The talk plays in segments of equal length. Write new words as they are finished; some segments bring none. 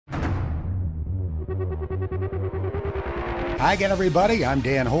Hi again, everybody. I'm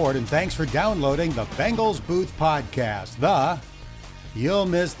Dan Horde, and thanks for downloading the Bengals Booth Podcast, You'll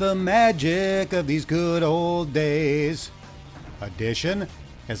Miss the Magic of These Good Old Days edition,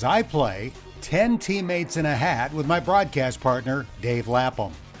 as I play 10 Teammates in a Hat with my broadcast partner, Dave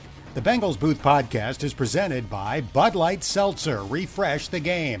Lapham. The Bengals Booth Podcast is presented by Bud Light Seltzer. Refresh the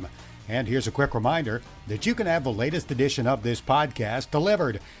game. And here's a quick reminder that you can have the latest edition of this podcast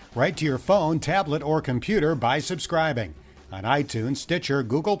delivered right to your phone, tablet, or computer by subscribing on iTunes, Stitcher,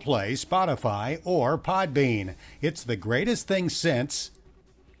 Google Play, Spotify, or Podbean. It's the greatest thing since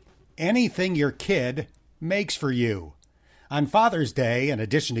anything your kid makes for you. On Father's Day, in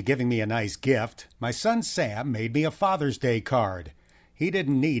addition to giving me a nice gift, my son Sam made me a Father's Day card. He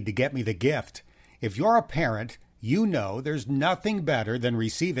didn't need to get me the gift. If you're a parent, you know there's nothing better than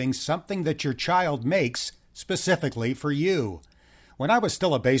receiving something that your child makes specifically for you. When I was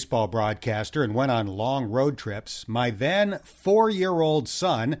still a baseball broadcaster and went on long road trips, my then 4-year-old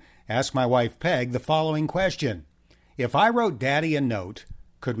son asked my wife Peg the following question. If I wrote Daddy a note,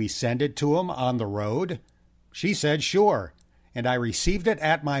 could we send it to him on the road? She said sure, and I received it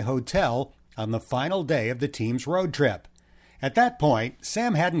at my hotel on the final day of the team's road trip. At that point,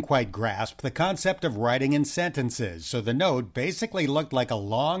 Sam hadn't quite grasped the concept of writing in sentences, so the note basically looked like a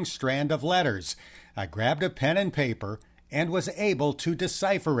long strand of letters. I grabbed a pen and paper and was able to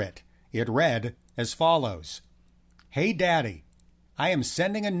decipher it. It read as follows. Hey, Daddy, I am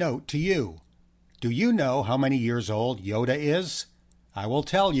sending a note to you. Do you know how many years old Yoda is? I will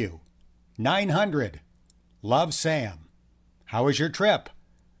tell you. 900. Love, Sam. How was your trip?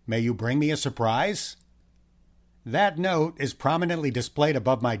 May you bring me a surprise? That note is prominently displayed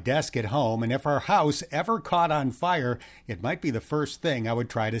above my desk at home, and if our house ever caught on fire, it might be the first thing I would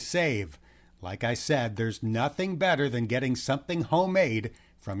try to save. Like I said, there's nothing better than getting something homemade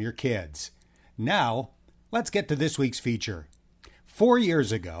from your kids. Now, let's get to this week's feature. 4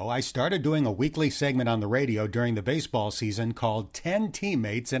 years ago, I started doing a weekly segment on the radio during the baseball season called 10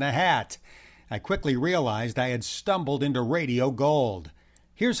 Teammates in a Hat. I quickly realized I had stumbled into radio gold.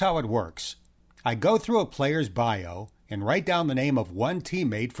 Here's how it works. I go through a player's bio and write down the name of one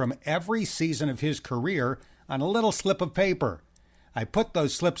teammate from every season of his career on a little slip of paper. I put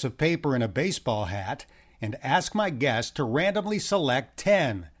those slips of paper in a baseball hat and ask my guest to randomly select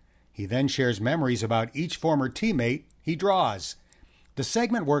 10. He then shares memories about each former teammate he draws. The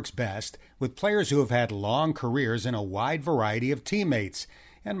segment works best with players who have had long careers in a wide variety of teammates,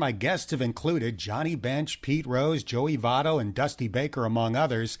 and my guests have included Johnny Bench, Pete Rose, Joey Votto, and Dusty Baker, among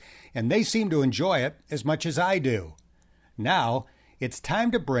others, and they seem to enjoy it as much as I do. Now, it's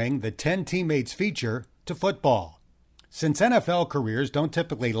time to bring the 10 Teammates feature to football. Since NFL careers don't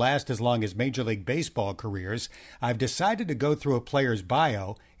typically last as long as Major League Baseball careers, I've decided to go through a player's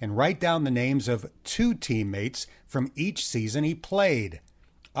bio and write down the names of 2 teammates from each season he played.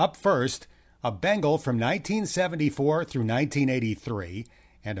 Up first, a Bengal from 1974 through 1983,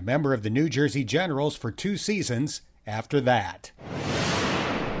 and a member of the New Jersey Generals for 2 seasons after that.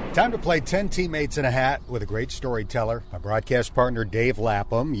 Time to play 10 Teammates in a Hat with a great storyteller, my broadcast partner Dave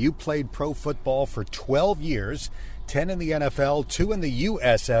Lapham. You played pro football for 12 years, 10 in the NFL, 2 in the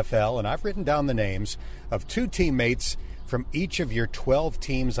USFL, and I've written down the names of 2 teammates from each of your 12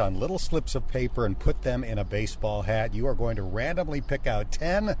 teams on little slips of paper and put them in a baseball hat. You are going to randomly pick out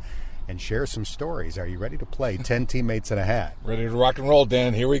 10 and share some stories. Are you ready to play 10 Teammates in a Hat? Ready to rock and roll,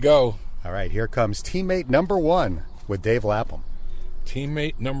 Dan. Here we go. All right, here comes teammate number 1 with Dave Lapham.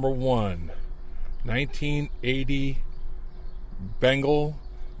 Teammate number 1, 1980 Bengal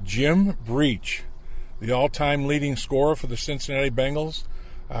Jim Breach, the all-time leading scorer for the Cincinnati Bengals,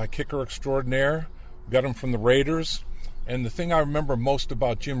 kicker extraordinaire. Got him from the Raiders. And the thing I remember most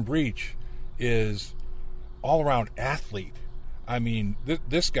about Jim Breach is all-around athlete. I mean,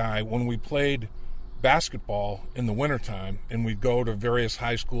 this guy, when we played basketball in the wintertime, and we'd go to various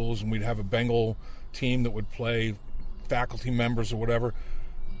high schools, and we'd have a Bengal team that would play faculty members or whatever,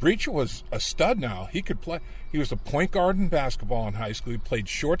 Breach was a stud now. He could play. He was a point guard in basketball in high school. He played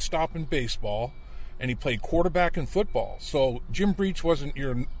shortstop in baseball, and he played quarterback in football. So Jim Breach wasn't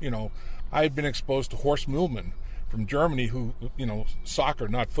I had been exposed to Horst Mühlmann from Germany, who, soccer,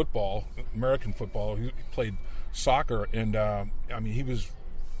 not football, American football. He played soccer, and he was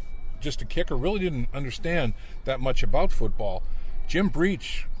just a kicker, really didn't understand that much about football. Jim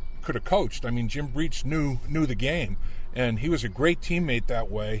Breach could have coached. Jim Breach knew the game, and he was a great teammate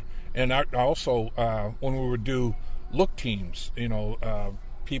that way. And I also, when we would do look teams,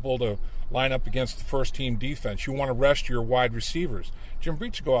 people to line up against the first team defense, you want to rest your wide receivers. Jim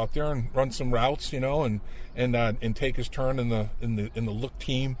Breach would go out there and run some routes, and take his turn in the look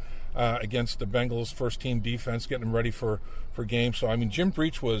team against the Bengals first-team defense, getting them ready for games. So, I mean, Jim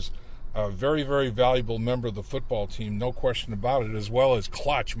Breach was a very, very valuable member of the football team, no question about it, as well as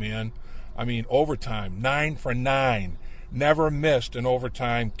clutch, man. I mean, overtime, 9 for 9. Never missed an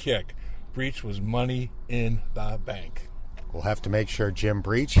overtime kick. Breach was money in the bank. We'll have to make sure Jim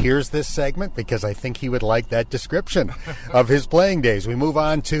Breach hears this segment because I think he would like that description of his playing days. We move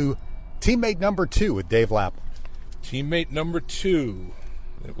on to teammate number 2 with Dave Lapp. Teammate number 2,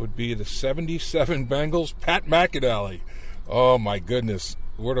 it would be the 77 Bengals, Pat McInally. Oh, my goodness.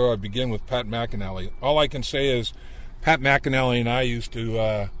 Where do I begin with Pat McInally? All I can say is Pat McInally and I used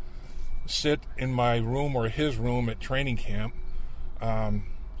to sit in my room or his room at training camp,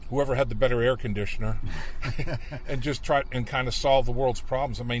 whoever had the better air conditioner, and just try and kind of solve the world's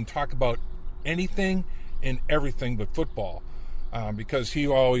problems. I mean, talk about anything and everything but football, because he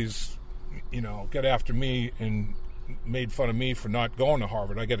always, got after me and made fun of me for not going to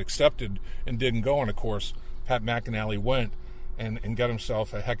Harvard. I got accepted and didn't go, and of course, Pat McInally went and got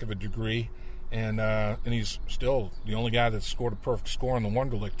himself a heck of a degree, and he's still the only guy that scored a perfect score on the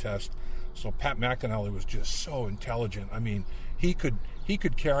Wonderlic test. So Pat McInally was just so intelligent. I mean, he could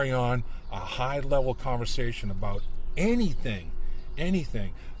carry on a high-level conversation about anything.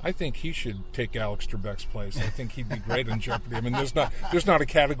 I think he should take Alex Trebek's place. I think he'd be great in Jeopardy. I mean, there's not a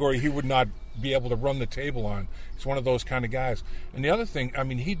category he would not be able to run the table on. He's one of those kind of guys. And the other thing, I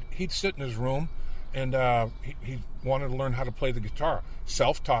mean, he'd sit in his room, and he wanted to learn how to play the guitar,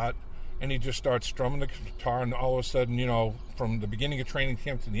 self-taught, and he'd just start strumming the guitar, and all of a sudden, from the beginning of training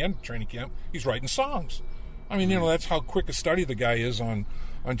camp to the end of training camp, he's writing songs. I mean, that's how quick a study the guy is on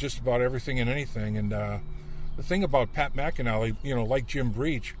just about everything and anything. And the thing about Pat McInally, like Jim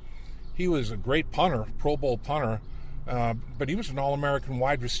Breach, he was a great punter, Pro Bowl punter, but he was an All-American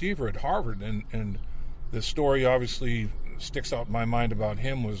wide receiver at Harvard. And the story obviously sticks out in my mind about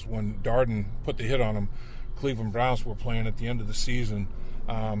him was when Darden put the hit on him. Cleveland Browns were playing at the end of the season,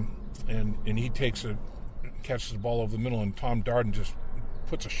 and he catches the ball over the middle, and Tom Darden just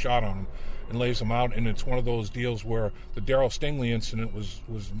puts a shot on him and lays him out. And it's one of those deals where the Darryl Stingley incident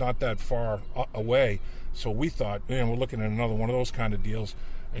was not that far away. So we thought, we're looking at another one of those kind of deals.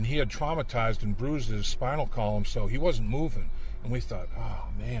 And he had traumatized and bruised his spinal column, so he wasn't moving. And we thought, oh,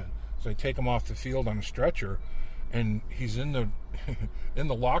 man. So they take him off the field on a stretcher, and he's in the in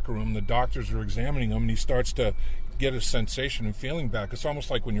the locker room. The doctors are examining him, and he starts to get his sensation and feeling back. It's almost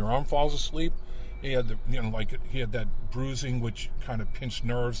like when your arm falls asleep. He had he had that bruising which kind of pinched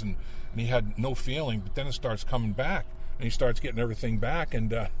nerves, and he had no feeling. But then it starts coming back, and he starts getting everything back,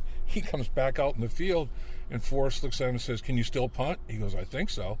 and he comes back out in the field, and Forrest looks at him and says, "Can you still punt?" He goes, "I think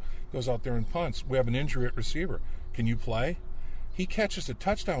so." Goes out there and punts. "We have an injury at receiver. Can you play?" He catches a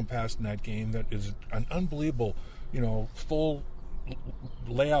touchdown pass in that game that is an unbelievable, full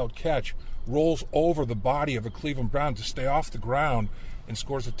layout catch, rolls over the body of a Cleveland Brown to stay off the ground, and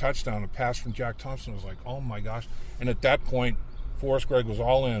scores a touchdown. A pass from Jack Thompson. Was like, oh my gosh. And at that point, Forrest Gregg was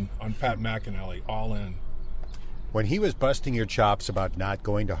all in on Pat McInally, all in. When he was busting your chops about not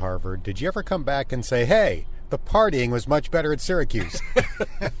going to Harvard, did you ever come back and say, hey, the partying was much better at Syracuse?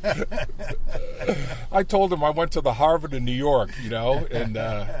 I told him I went to the Harvard in New York, and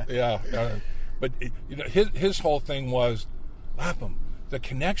but his whole thing was, Lapham, the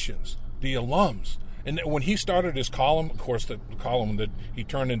connections, the alums. And when he started his column, of course, the column that he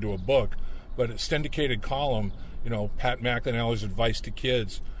turned into a book, but a syndicated column, Pat McInally's advice to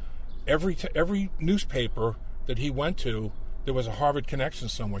kids, every newspaper that he went to, there was a Harvard connection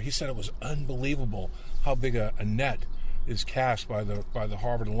somewhere. He said it was unbelievable how big a net is cast by the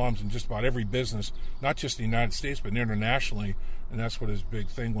Harvard alums in just about every business, not just the United States, but internationally. And that's what his big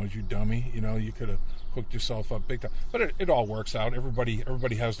thing was, you dummy. You could have hooked yourself up big time. But it all works out.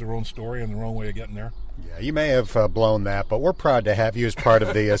 Everybody has their own story and their own way of getting there. Yeah, you may have blown that, but we're proud to have you as part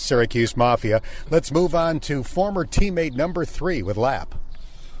of the Syracuse Mafia. Let's move on to former teammate number 3 with Lapp.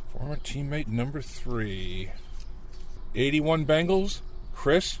 Former teammate number 3. 81 Bengals,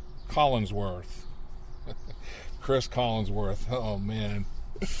 Chris Collinsworth. Chris Collinsworth. Oh, man.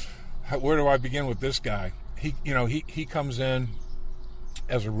 Where do I begin with this guy? He comes in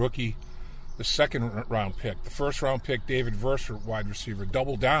as a rookie, the second-round pick. The first-round pick, David Verser, wide receiver,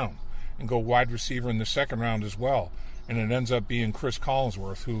 double down and go wide receiver in the second round as well. And it ends up being Chris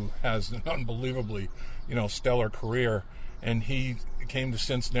Collinsworth, who has an unbelievably, stellar career. And he came to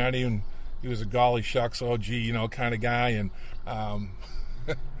Cincinnati, and he was a golly shucks, oh gee, kind of guy. And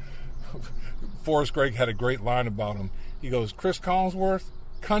Forrest Gregg had a great line about him. He goes, Chris Collinsworth,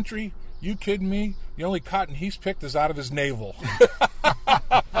 country, you kidding me? The only cotton he's picked is out of his navel.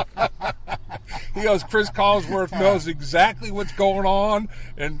 He goes, Chris Collinsworth knows exactly what's going on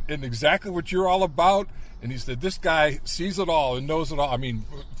and exactly what you're all about. And he said, this guy sees it all and knows it all. I mean,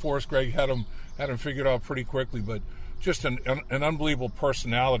 Forrest Gregg had him figured out pretty quickly, but just an unbelievable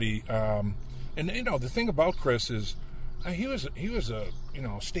personality. And the thing about Chris is he was a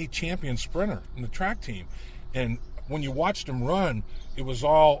state champion sprinter in the track team, and when you watched him run, it was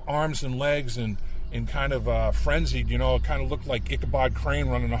all arms and legs and kind of frenzied. It kind of looked like Ichabod Crane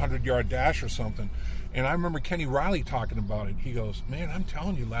running a 100-yard dash or something. And I remember Kenny Riley talking about it. He goes, "Man, I'm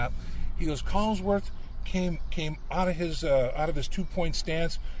telling you, Lap." He goes, "Collinsworth came out of his 2-point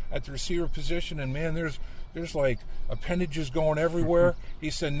stance at the receiver position, and man, there's like appendages going everywhere." He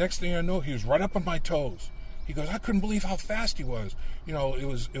said, "Next thing I know, he was right up on my toes." He goes, "I couldn't believe how fast he was.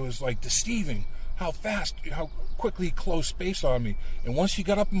 It was like deceiving how quickly he closed space on me. And once he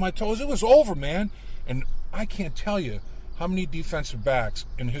got up on my toes, it was over, man." And I can't tell you how many defensive backs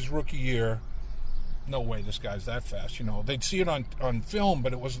in his rookie year, no way this guy's that fast. They'd see it on film,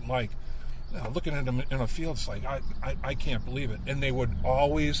 but it wasn't like, looking at him in a field, it's like, I can't believe it. And they would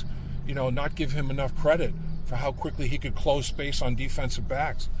always, not give him enough credit for how quickly he could close space on defensive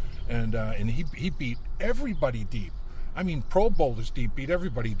backs. And he beat everybody deep. I mean, Pro Bowlers deep, beat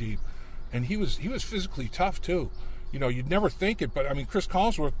everybody deep. And he was physically tough too. You'd never think it, but I mean, Chris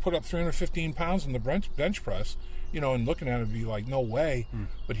Collinsworth put up 315 pounds in the bench press. And looking at it, it'd be like, no way.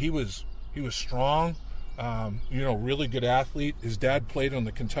 But he was strong. Really good athlete. His dad played on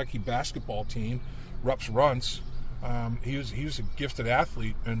the Kentucky basketball team, Rups Runts. He was a gifted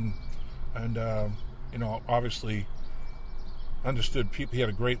athlete, and obviously understood people. He had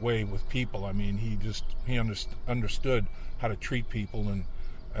a great way with people. I mean, he understood how to treat people, and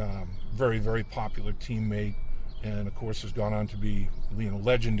very, very popular teammate, and of course has gone on to be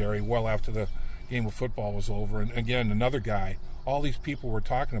legendary well after the game of football was over. And again, another guy. All these people we're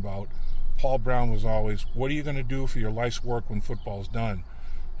talking about, Paul Brown was always, what are you going to do for your life's work when football's done?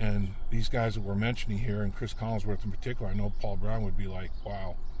 And these guys that we're mentioning here, and Chris Collinsworth in particular, I know Paul Brown would be like,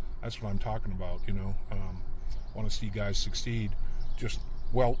 wow, that's what I'm talking about. Want to see guys succeed,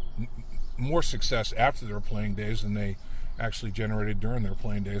 more success after their playing days than they actually generated during their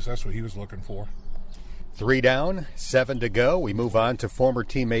playing days. That's what he was looking for. 3 down, 7 to go. We move on to former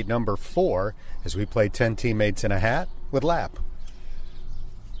teammate number 4 as we play 10 teammates in a hat with Lap.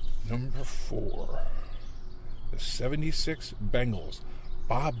 Number 4, the 76 Bengals,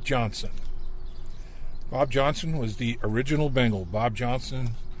 Bob Johnson. Bob Johnson was the original Bengal. Bob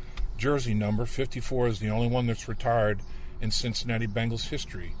Johnson, jersey number 54, is the only one that's retired in Cincinnati Bengals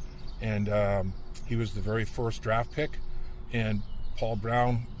history. And he was the very first draft pick. And Paul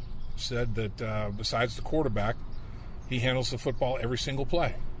Brown said that besides the quarterback, he handles the football every single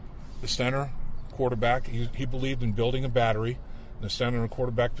play. The center, quarterback, he believed in building a battery. The center and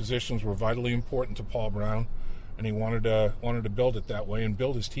quarterback positions were vitally important to Paul Brown, and he wanted to build it that way and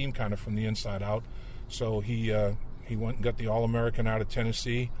build his team kind of from the inside out. So he went and got the All-American out of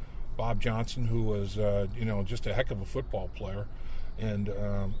Tennessee, Bob Johnson, who was just a heck of a football player. And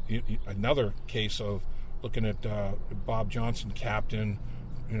another case of looking at Bob Johnson, captain,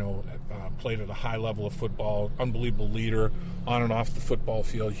 played at a high level of football, unbelievable leader on and off the football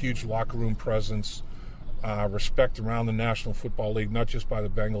field, huge locker room presence, respect around the National Football League, not just by the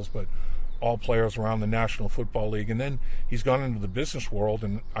Bengals, but all players around the National Football League. And then he's gone into the business world,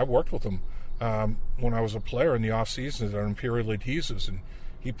 and I worked with him when I was a player in the off seasons at Imperial Adhesives, and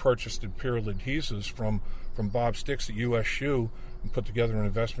he purchased Imperial Adhesives from Bob Sticks at US Shoe and put together an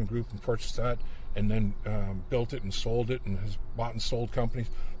investment group and purchased that, and then built it and sold it and has bought and sold companies.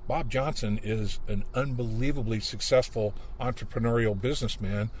 Bob Johnson is an unbelievably successful entrepreneurial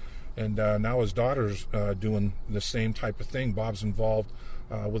businessman, and now his daughter's doing the same type of thing. Bob's involved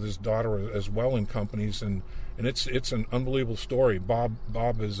with his daughter as well in companies, and it's an unbelievable story. Bob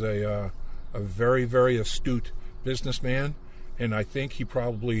is a very, very astute businessman, and I think he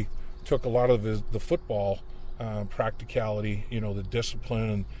probably took a lot of the football practicality, the discipline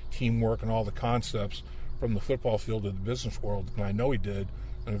and teamwork and all the concepts from the football field to the business world, and I know he did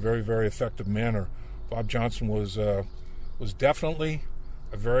in a very, very effective manner. Bob Johnson was definitely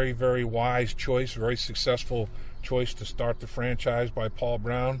a very, very wise choice, very successful choice to start the franchise by Paul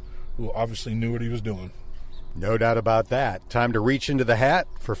Brown, who obviously knew what he was doing. No doubt about that. Time to reach into the hat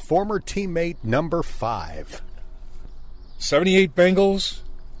for former teammate number 5. 78 Bengals,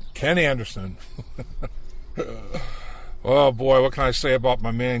 Ken Anderson. Oh boy, what can I say about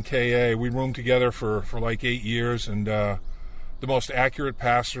my man K.A.? We roomed together for like 8 years, and the most accurate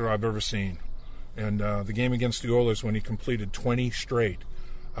passer I've ever seen. And the game against the Oilers, when he completed 20 straight,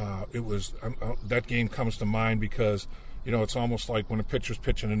 that game comes to mind because it's almost like when a pitcher's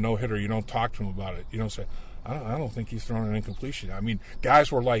pitching a no-hitter, you don't talk to him about it. You don't say, I don't think he's thrown an incompletion. I mean,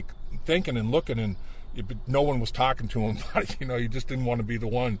 guys were like thinking and looking, and no one was talking to him about it. You just didn't want to be the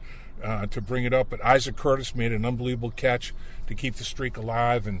one to bring it up. But Isaac Curtis made an unbelievable catch to keep the streak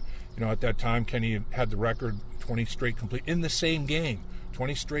alive. And, at that time, Kenny had the record, 20 straight complete in the same game,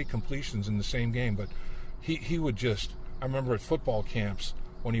 20 straight completions in the same game. But he would just, I remember at football camps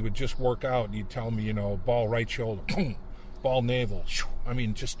when he would just work out and he'd tell me, ball right shoulder, ball navel. I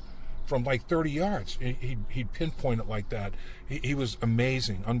mean, just from like 30 yards, he'd pinpoint it like that. He was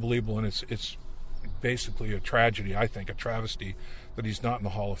amazing, unbelievable, and it's basically a tragedy, I think, a travesty that he's not in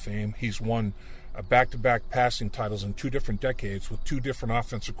the Hall of Fame. He's won back-to-back passing titles in 2 different decades with 2 different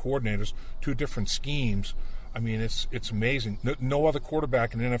offensive coordinators, 2 different schemes. I mean, it's amazing. No other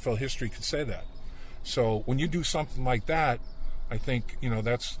quarterback in NFL history could say that. So when you do something like that, I think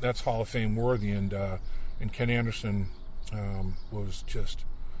that's Hall of Fame worthy. And Ken Anderson was just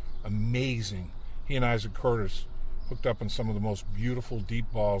amazing. He and Isaac Curtis hooked up on some of the most beautiful deep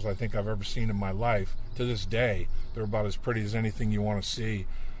balls I think I've ever seen in my life. To this day, they're about as pretty as anything you want to see.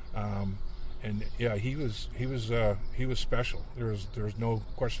 And yeah, he was special. There's no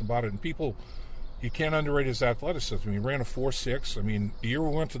question about it. And people, you can't underrate his athleticism. He ran a 4.6. I mean, the year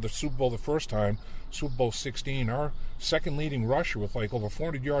we went to the Super Bowl the first time, Super Bowl 16, our second leading rusher with like over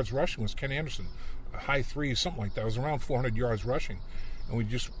 400 yards rushing was Ken Anderson. A high 3s, something like that. It was around 400 yards rushing. And we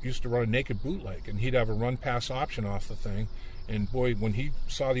just used to run a naked bootleg, and he'd have a run-pass option off the thing. And boy, when he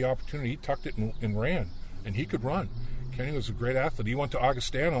saw the opportunity, he tucked it and ran, and he could run. Kenny was a great athlete. He went to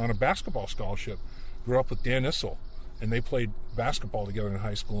Augustana on a basketball scholarship, grew up with Dan Issel, and they played basketball together in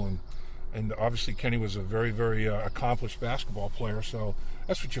high school. And obviously Kenny was a very, very accomplished basketball player. So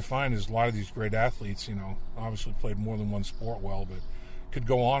that's what you find is a lot of these great athletes, obviously played more than one sport well, but could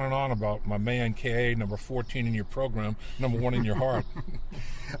go on and on about my man K.A., number 14 in your program, number 1 in your heart.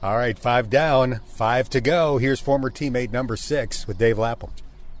 All right, 5 down, 5 to go. Here's former teammate number 6 with Dave Lapham.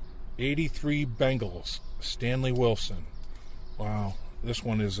 83 Bengals, Stanley Wilson. Wow, this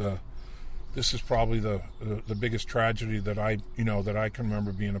is probably the biggest tragedy that I can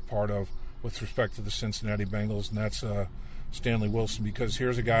remember being a part of with respect to the Cincinnati Bengals, and that's Stanley Wilson, because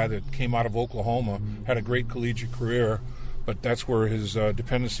here's a guy that came out of Oklahoma, had a great collegiate career, but that's where his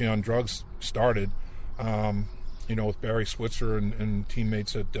dependency on drugs started, with Barry Switzer and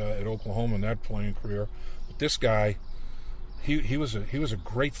teammates at Oklahoma in that playing career. But this guy, he was a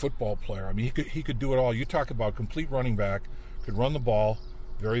great football player. I mean, he could do it all. You talk about complete running back, could run the ball,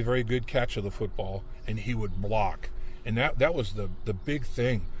 very, very good catch of the football, and he would block. And that was the big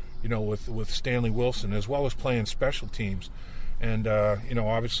thing, with Stanley Wilson, as well as playing special teams. And,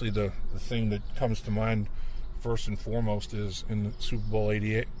 obviously the thing that comes to mind first and foremost is in the Super Bowl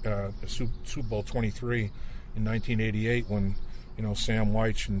 88, Super Bowl 23 in 1988, when Sam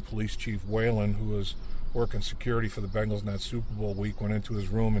Weich and Police Chief Whalen, who was working security for the Bengals in that Super Bowl week, went into his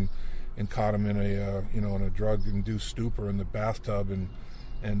room and caught him in a drug-induced stupor in the bathtub,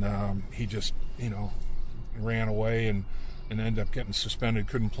 and he just ran away and ended up getting suspended,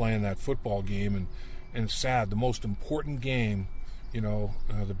 couldn't play in that football game, and it's sad. The most important game,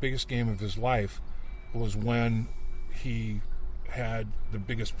 the biggest game of his life, was when he had the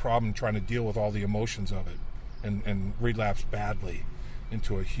biggest problem trying to deal with all the emotions of it and relapsed badly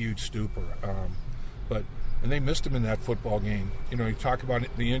into a huge stupor. And they missed him in that football game. You talk about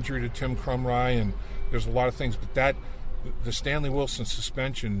the injury to Tim Krumrie, and there's a lot of things, but the Stanley Wilson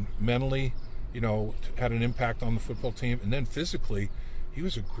suspension mentally, had an impact on the football team, and then physically, he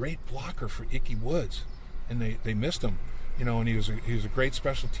was a great blocker for Ickey Woods, and they missed him. And he was a great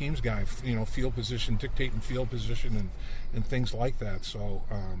special teams guy, field position, dictating field position and things like that. So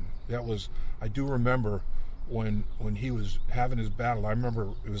I do remember when he was having his battle. I remember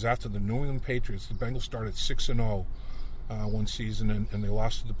it was after the New England Patriots. The Bengals started 6-0 one season, and they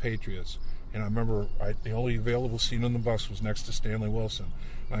lost to the Patriots. And I remember the only available seat on the bus was next to Stanley Wilson.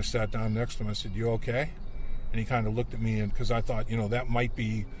 And I sat down next to him. I said, "You okay?" And he kind of looked at me, because I thought, that might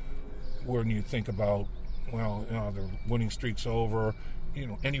be when you think about, well, the winning streak's over,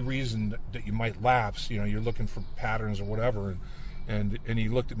 any reason that you might lapse, you're looking for patterns or whatever. And he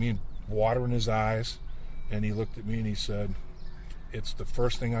looked at me, water in his eyes, and he looked at me and he said, "It's the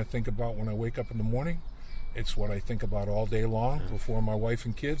first thing I think about when I wake up in the morning. It's what I think about all day long before my wife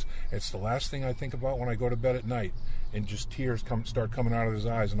and kids. It's the last thing I think about when I go to bed at night." And just tears start coming out of his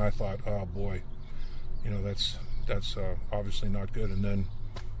eyes. And I thought, oh boy, that's obviously not good. And then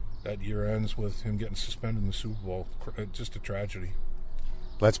that year ends with him getting suspended in the Super Bowl. Just a tragedy.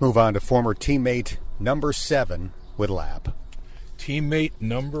 Let's move on to former teammate number 7 with Lap. Teammate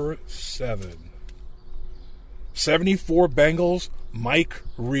number 7. 74 Bengals, Mike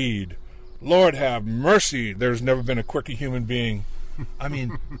Reed. Lord have mercy, there's never been a quicker human being. I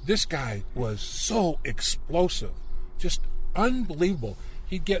mean, this guy was so explosive, just unbelievable.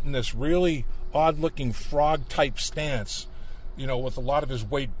 He'd get in this really odd-looking frog-type stance, you know, with a lot of his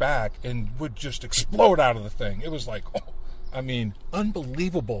weight back, and would just explode out of the thing. It was like, oh, I mean,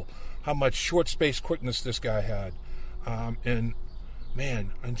 unbelievable how much short space quickness this guy had. And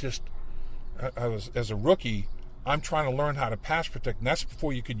man, I was, as a rookie, I'm trying to learn how to pass protect, and that's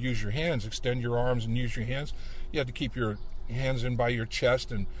before you could use your hands, extend your arms and use your hands. You had to keep your hands in by your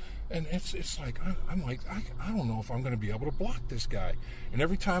chest, and it's like, I'm like, I don't know if I'm going to be able to block this guy. And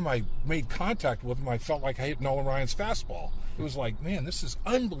every time I made contact with him, I felt like I hit Nolan Ryan's fastball. It was like, man, this is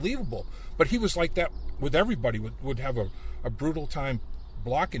unbelievable. But he was like that with everybody, would have a brutal time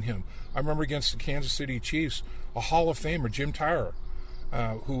blocking him. I remember against the Kansas City Chiefs, a Hall of Famer, Jim Tyrer,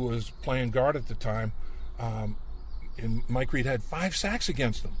 who was playing guard at the time, and Mike Reed had 5 sacks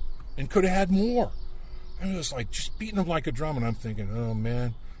against him and could have had more. And it was like just beating him like a drum, and I'm thinking, oh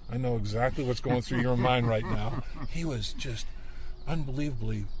man, I know exactly what's going through your mind right now. He was just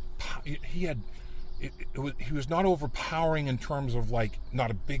unbelievably, he was not overpowering in terms of like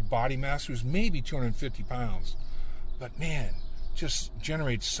not a big body mass. He was maybe 250 pounds, but man, just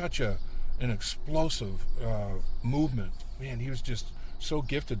generates such an explosive movement. Man, he was just so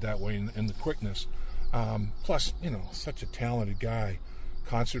gifted that way in the quickness. Plus, you know, such a talented guy.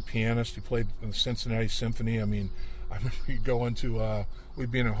 Concert pianist. He played in the Cincinnati Symphony. I mean, I remember he'd go into,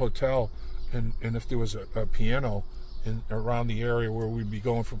 we'd be in a hotel, and if there was a piano around the area where we'd be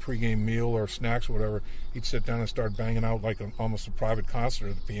going for pregame meal or snacks or whatever, he'd sit down and start banging out like almost a private concert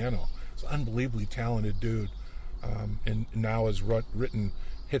at the piano. He's an unbelievably talented dude. And now has written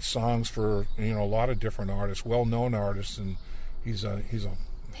hit songs for, you know, a lot of different artists, well-known artists, and he's a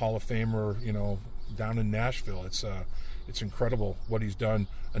Hall of Famer, you know, down in Nashville. It's incredible what he's done.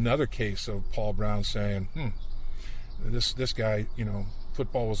 Another case of Paul Brown saying, this guy, you know,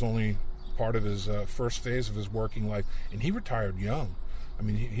 football was only part of his first phase of his working life, and he retired young. I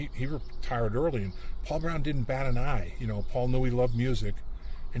mean, he retired early, and Paul Brown didn't bat an eye. You know, Paul knew he loved music,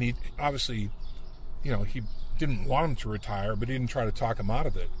 and he obviously, you know, he didn't want him to retire, but he didn't try to talk him out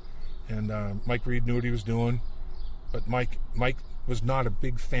of it. And Mike Reed knew what he was doing, but Mike was not a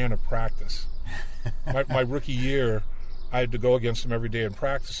big fan of practice. My rookie year, I had to go against him every day in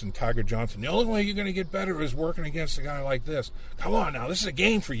practice, and Tiger Johnson, the only way you're going to get better is working against a guy like this. Come on now, this is a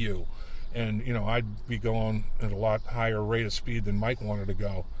game for you. And, you know, I'd be going at a lot higher rate of speed than Mike wanted to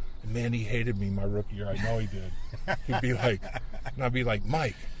go. And, man, he hated me my rookie year. I know he did. He'd be like, and I'd be like,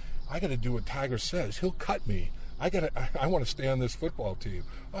 Mike, I got to do what Tiger says. He'll cut me. I want to stay on this football team.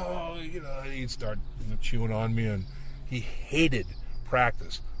 Oh, you know, he'd start chewing on me, and he hated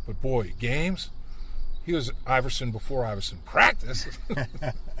practice. But, boy, games, he was Iverson before Iverson. Practice?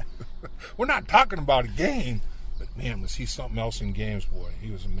 We're not talking about a game. But, man, was he something else in games, boy. He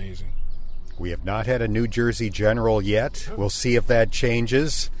was amazing. We have not had a New Jersey General yet. We'll see if that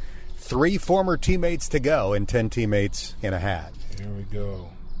changes. 3 former teammates to go and 10 teammates in a hat. Here we go.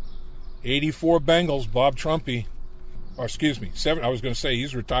 84 Bengals, Bob Trumpy. Or excuse me, I was going to say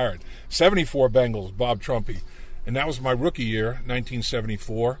he's retired. 74 Bengals, Bob Trumpy. And that was my rookie year,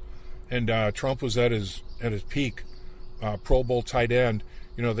 1974. And Trump was at his peak, Pro Bowl tight end.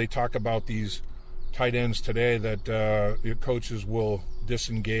 You know, they talk about these tight ends today that your coaches will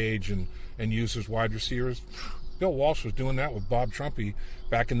disengage and use as wide receivers. Bill Walsh was doing that with Bob Trumpy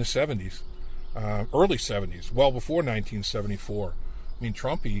back in the 70s, early 70s, well before 1974. I mean,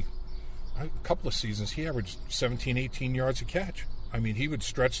 Trumpy, a couple of seasons, he averaged 17, 18 yards a catch. I mean, he would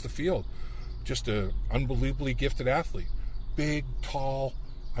stretch the field. Just an unbelievably gifted athlete. Big, tall.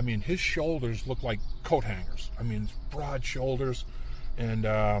 I mean, his shoulders look like coat hangers. I mean, broad shoulders and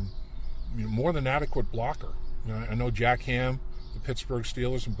more than adequate blocker. You know, I know Jack Ham, the Pittsburgh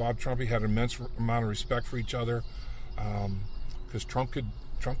Steelers, and Bob Trumpy had an immense amount of respect for each other because Trump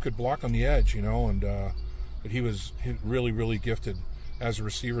could block on the edge, you know, and but he was really, really gifted as a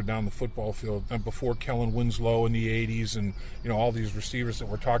receiver down the football field. And before Kellen Winslow in the 80s and, you know, all these receivers that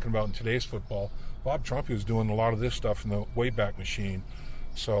we're talking about in today's football, Bob Trumpy was doing a lot of this stuff in the Wayback Machine.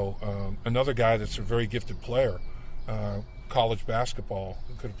 So another guy that's a very gifted player, college basketball,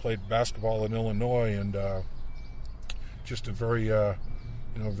 could have played basketball in Illinois, and just a very,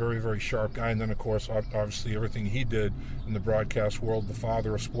 very, very sharp guy. And then, of course, obviously everything he did in the broadcast world, the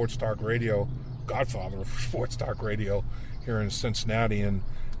father of sports talk radio, godfather of sports talk radio here in Cincinnati, and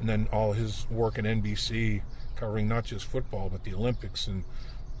then all his work at NBC covering not just football but the Olympics and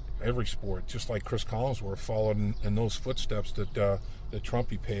every sport, just like Chris Collinsworth followed in those footsteps that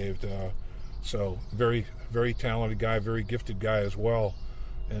Trumpy paved. So very, very talented guy, very gifted guy as well.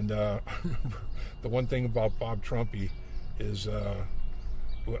 And I remember the one thing about Bob Trumpy is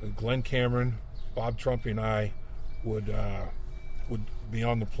Glenn Cameron, Bob Trumpy, and I would be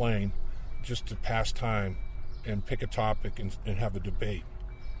on the plane just to pass time and pick a topic and have a debate.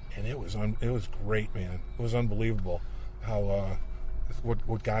 And it was great, man. It was unbelievable how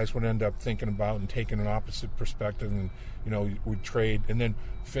what guys would end up thinking about and taking an opposite perspective, and would trade and then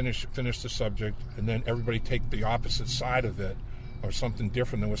finish the subject, and then everybody take the opposite side of it or something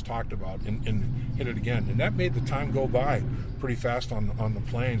different than was talked about and hit it again. And that made the time go by pretty fast on the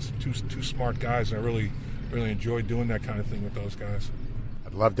planes. Two smart guys. I really enjoyed doing that kind of thing with those guys.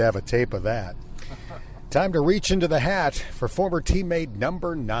 I'd love to have a tape of that. Time to reach into the hat for former teammate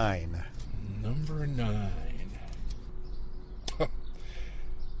number 9. Number 9.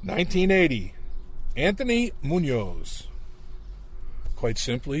 1980. Anthony Munoz. Quite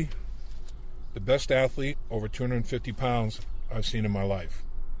simply, the best athlete over 250 pounds I've seen in my life.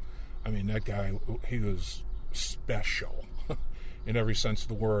 I mean, that guy, he was special in every sense of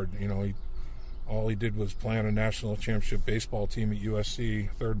the word. All he did was play on a national championship baseball team at USC,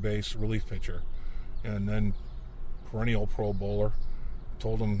 third base, relief pitcher, and then perennial Pro Bowler.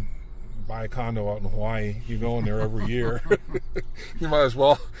 Told him, buy a condo out in Hawaii. You go in there every year. you might as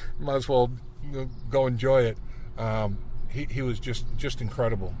well go enjoy it. He was just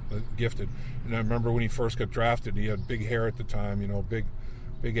incredible, gifted. And I remember when he first got drafted, he had big hair at the time,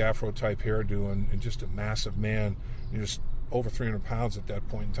 big Afro type hairdo, and just a massive man. He was over 300 pounds at that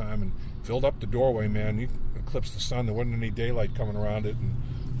point in time, and filled up the doorway, man. He eclipsed the sun. There wasn't any daylight coming around it. And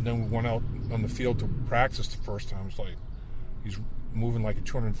then we went out on the field to practice the first time. It's like he's moving like a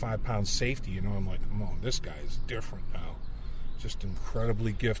 205-pound safety. I'm like, come on, this guy is different now. Just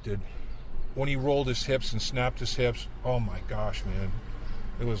incredibly gifted. When he rolled his hips and snapped his hips, oh my gosh, man,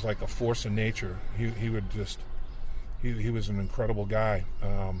 it was like a force of nature. He was an incredible guy,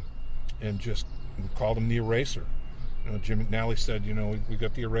 and just we called him the eraser. Jim McNally said, we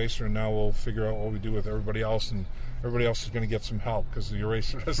got the eraser, and now we'll figure out what we do with everybody else, and everybody else is going to get some help because the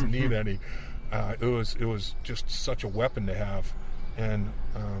eraser doesn't need any. It was just such a weapon to have, and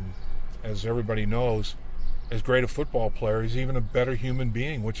as everybody knows, as great a football player, he's even a better human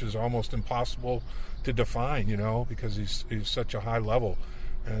being, which is almost impossible to define, because he's such a high level,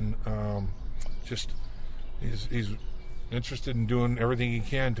 and he's interested in doing everything he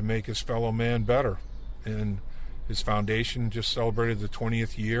can to make his fellow man better. And his foundation just celebrated the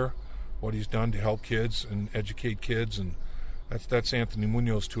 20th year, what he's done to help kids and educate kids, and that's Anthony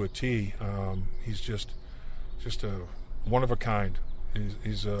Munoz to a T. He's just a one of a kind.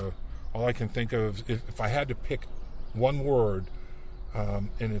 He's all I can think of, if I had to pick one word, and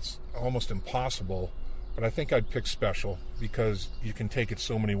it's almost impossible, but I think I'd pick special, because you can take it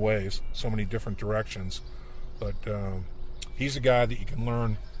so many ways, so many different directions. But he's a guy that you can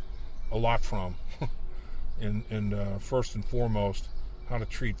learn a lot from. And first and foremost, how to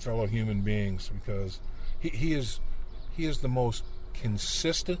treat fellow human beings, because he is the most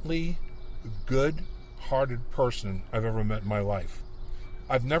consistently good-hearted person I've ever met in my life.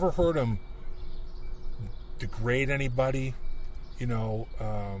 I've never heard him degrade anybody,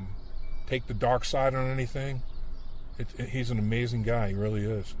 take the dark side on anything. He's an amazing guy. He really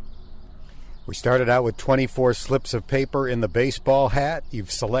is. We started out with 24 slips of paper in the baseball hat.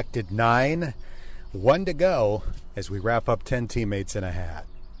 You've selected 9. 1 to go as we wrap up 10 teammates in a hat.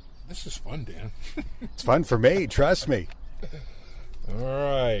 This is fun, Dan. It's fun for me, trust me. All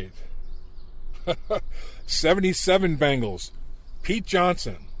right. 77 Bengals. Pete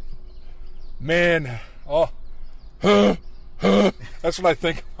Johnson. Man, that's what I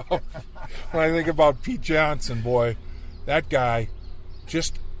think about when I think about Pete Johnson, boy. That guy,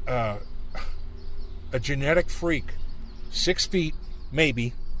 just a genetic freak. 6 feet,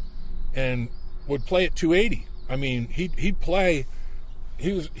 maybe, and would play at 280. I mean, he'd play.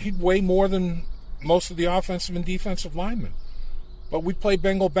 He'd weigh more than most of the offensive and defensive linemen. But we'd play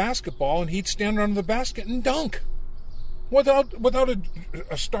Bengal basketball, and he'd stand under the basket and dunk without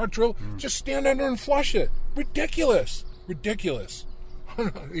a start drill. Just stand under and flush it. Ridiculous.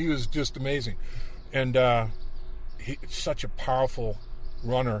 He was just amazing, and he's such a powerful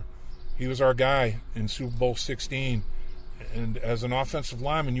runner. He was our guy in Super Bowl 16. And as an offensive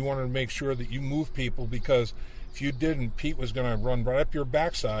lineman, you wanted to make sure that you moved people, because if you didn't, Pete was going to run right up your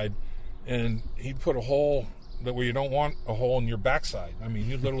backside, and he'd put a hole where you don't want a hole in your backside. I mean,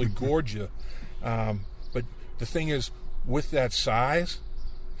 he'd literally gorge you. But the thing is, with that size,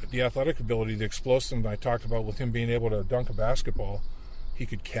 the athletic ability, the explosiveness I talked about with him being able to dunk a basketball, he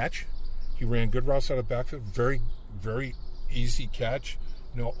could catch. He ran good routes out of backfield, very, very easy catch.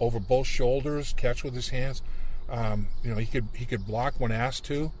 over both shoulders, catch with his hands. He could block when asked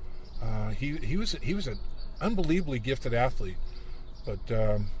to. He was an unbelievably gifted athlete. But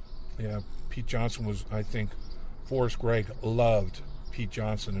Pete Johnson was, I think, Forrest Gregg loved Pete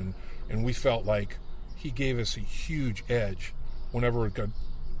Johnson, and we felt like he gave us a huge edge whenever it got,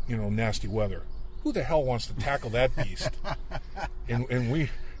 nasty weather. Who the hell wants to tackle that beast? and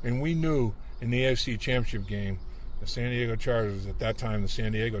we knew in the AFC Championship game, the San Diego Chargers, at that time, the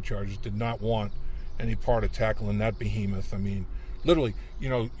San Diego Chargers did not want any part of tackling that behemoth. I mean, literally,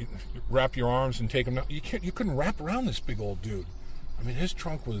 wrap your arms and take him out. You couldn't wrap around this big old dude. I mean, his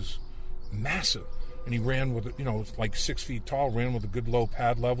trunk was massive, and he ran with, like 6 feet tall, ran with a good low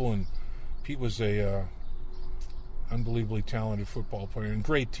pad level, and Pete was a unbelievably talented football player and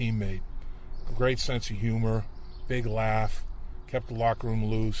great teammate, a great sense of humor, big laugh, kept the locker room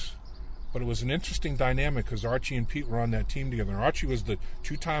loose. But it was an interesting dynamic because Archie and Pete were on that team together. Archie was the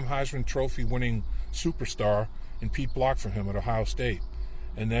 2-time Heisman Trophy winning superstar, and Pete blocked for him at Ohio State.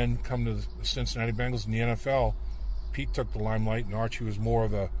 And then come to the Cincinnati Bengals in the NFL, Pete took the limelight, and Archie was more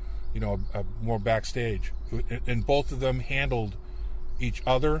of a more backstage. And both of them handled each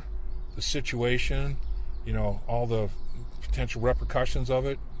other, the situation, all the potential repercussions of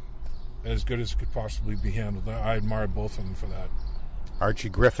it, as good as it could possibly be handled. I admired both of them for that. Archie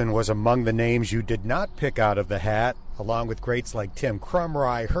Griffin was among the names you did not pick out of the hat, along with greats like Tim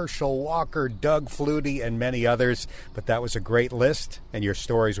Krumrie, Herschel Walker, Doug Flutie, and many others. But that was a great list, and your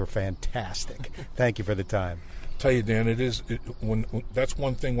stories were fantastic. Thank you for the time. Tell you, Dan, that's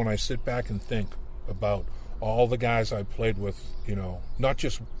one thing when I sit back and think about all the guys I played with, not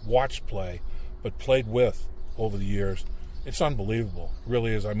just watched play, but played with over the years. It's unbelievable. It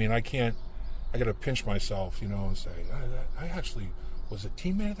really is. I mean, I got to pinch myself, and say, I actually was a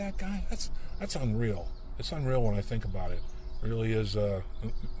teammate of that guy. That's unreal. It's unreal when I think about it. It really is.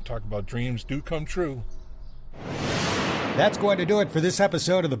 Talk about dreams do come true. That's going to do it for this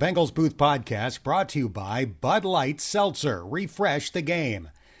episode of the Bengals Booth Podcast, brought to you by Bud Light Seltzer. Refresh the game.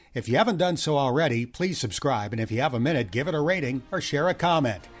 If you haven't done so already, please subscribe, and if you have a minute, give it a rating or share a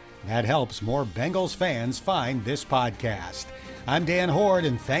comment. That helps more Bengals fans find this podcast. I'm Dan Hoard,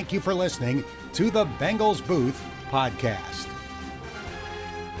 and thank you for listening to the Bengals Booth Podcast.